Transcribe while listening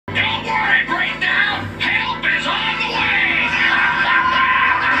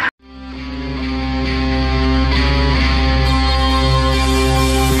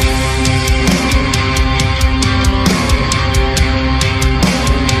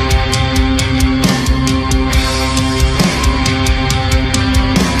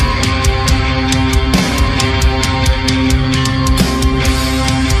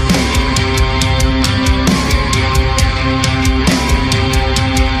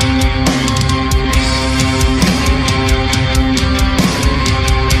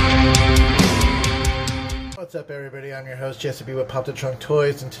I'm your host Jesse B with Pop the Trunk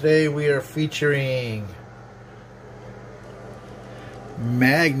Toys, and today we are featuring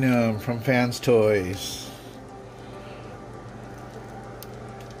Magnum from Fanstoys.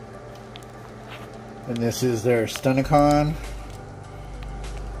 And this is their Stunticon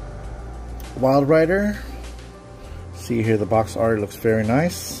Wildrider. See here, the box art looks very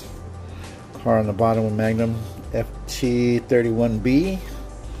nice. Car on the bottom with Magnum FT31B.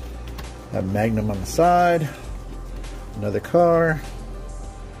 Have Magnum on the side. Another car.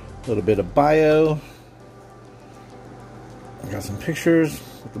 A little bit of bio. I got some pictures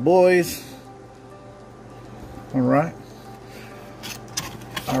with the boys. Alright.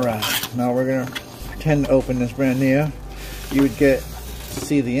 Alright. Now we're going to pretend to open this brand new. You would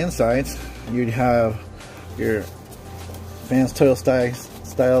see the insides. You'd have your Fanstoys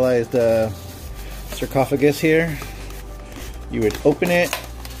stylized sarcophagus here. You would open it,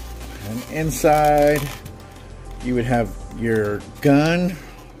 and inside you would have your gun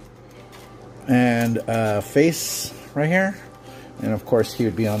and face right here, and of course he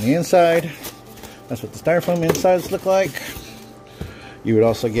would be on the inside. That's what the styrofoam insides look like. You would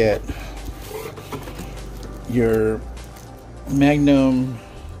also get your Magnum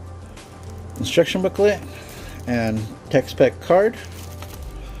instruction booklet and tech spec card,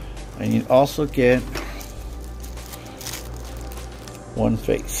 and you'd also get one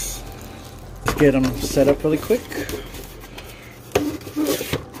face. Let's get them set up really quick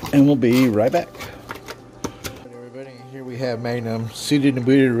and we'll be right back. Everybody, here we have Magnum suited and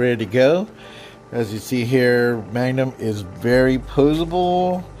booted, ready to go. As you see here, Magnum is very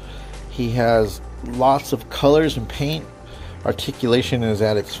posable. He has lots of colors and paint. Articulation is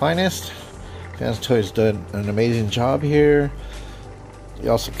at its finest. Fanstoys done an amazing job here. He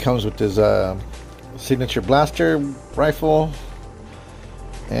also comes with his signature blaster rifle,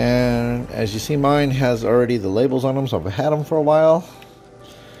 and as you see, mine has already the labels on them, so I've had them for a while.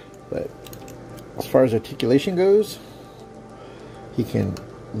 But as far as articulation goes, he can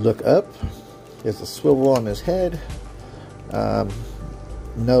look up. He has a swivel on his head,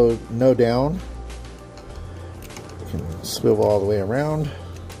 no down. You can swivel all the way around.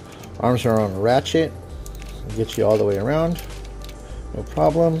 Arms are on a ratchet, get you all the way around, no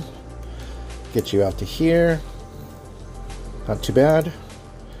problem. Get you out to here, not too bad.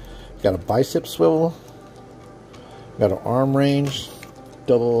 Got a bicep swivel, got an arm range,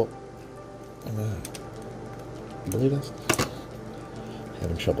 double, I believe that's,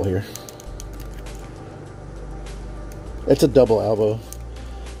 having trouble here. It's a double elbow,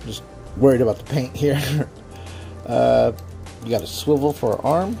 I'm just worried about the paint here. You got a swivel for an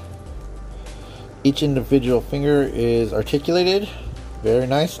arm. Each individual finger is articulated. Very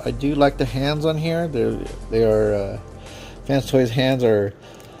nice. I do like the hands on here. They are Fanstoys hands are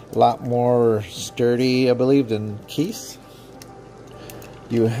a lot more sturdy, I believe, than Keith's.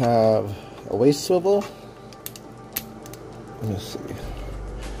 You have a waist swivel. Let me see.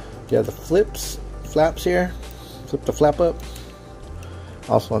 You have the flaps here. Flip the flap up.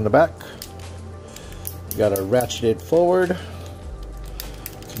 Also on the back, you got a ratcheted forward.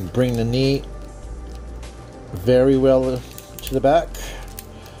 You can bring the knee very well to the back.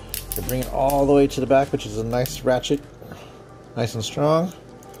 You bring it all the way to the back, which is a nice ratchet, nice and strong.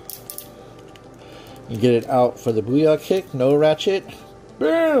 You get it out for the booyah kick, no ratchet.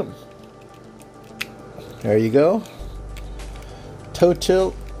 Boom! There you go. Toe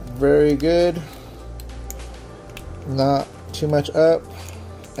tilt, very good. Not too much up.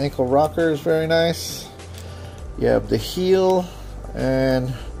 Ankle rocker is very nice. You have the heel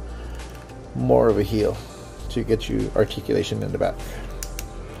and more of a heel to get you articulation in the back.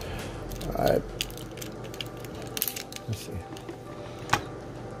 Alright. Let's see.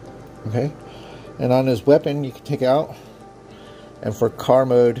 Okay. And on his weapon, you can take out. And for car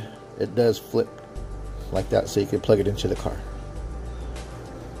mode, it does flip like that, so you can plug it into the car.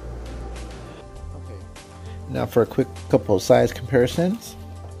 Okay. Now for a quick couple of size comparisons.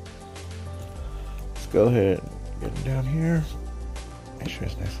 Let's go ahead and get him down here. Make sure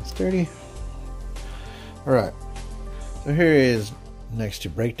it's nice and sturdy. Alright, so here he is next to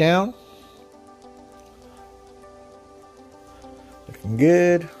Breakdown. Looking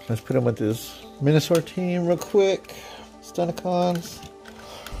good. Let's put him with this Minnesota team real quick. Stunticons.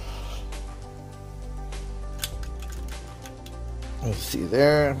 Let's see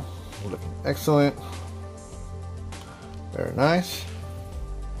there. Looking excellent. Very nice.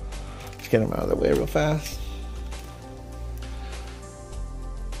 Let's get him out of the way real fast.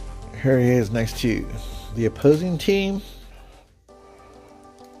 Here he is next to the opposing team.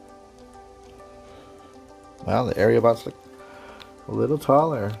 Wow, the area bots look a little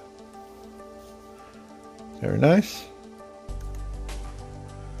taller. Very nice.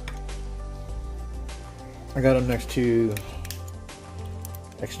 I got him next to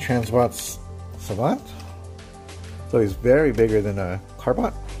X-Transbot's Savant. So he's very bigger than a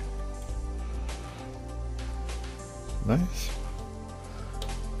Carbot. Nice.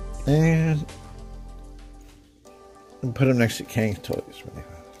 And put him next to Kang's toys. Really.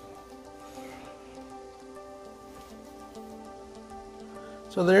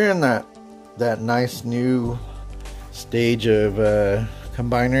 So they're in that nice new stage of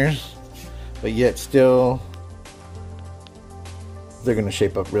combiners, but yet still they're going to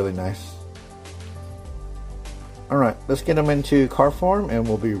shape up really nice. Alright, let's get them into car form and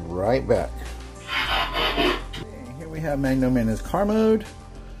we'll be right back. Okay, here we have Magnum in his car mode.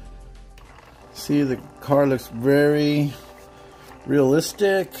 See, the car looks very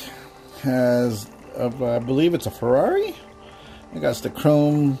realistic. Has, I believe it's a Ferrari. It got the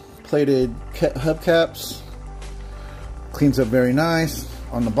chrome plated hubcaps. Cleans up very nice.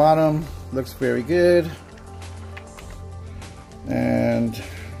 On the bottom, looks very good. And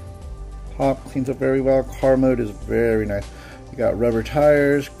top cleans up very well. Car mode is very nice. You got rubber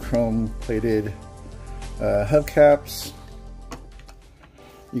tires, chrome plated hubcaps.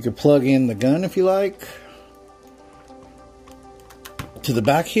 You can plug in the gun if you like. To the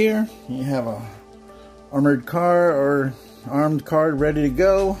back here, you have a armored car or armed car ready to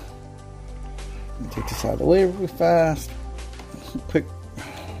go. Take this out of the way really fast. Quick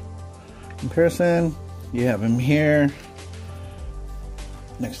comparison. You have him here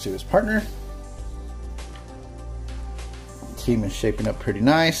next to his partner. The team is shaping up pretty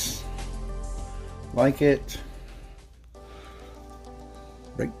nice. Like it.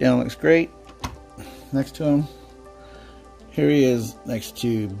 Breakdown looks great. Next to him, here he is next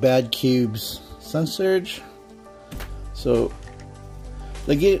to Bad Cube's Sun Surge. So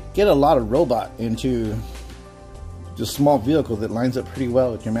they get a lot of robot into just small vehicle that lines up pretty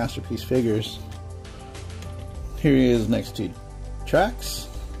well with your masterpiece figures. Here he is next to Trax.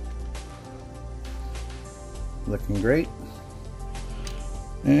 Looking great.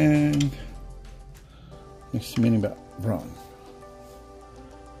 And next to Mini Brawn.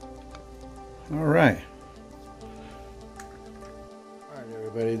 Alright.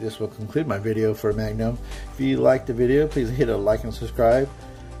 Everybody, this will conclude my video for Magnum. If you liked the video, please hit a like and subscribe.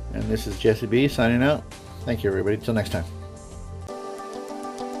 And this is Jesse B signing out. Thank you, everybody. Till next time.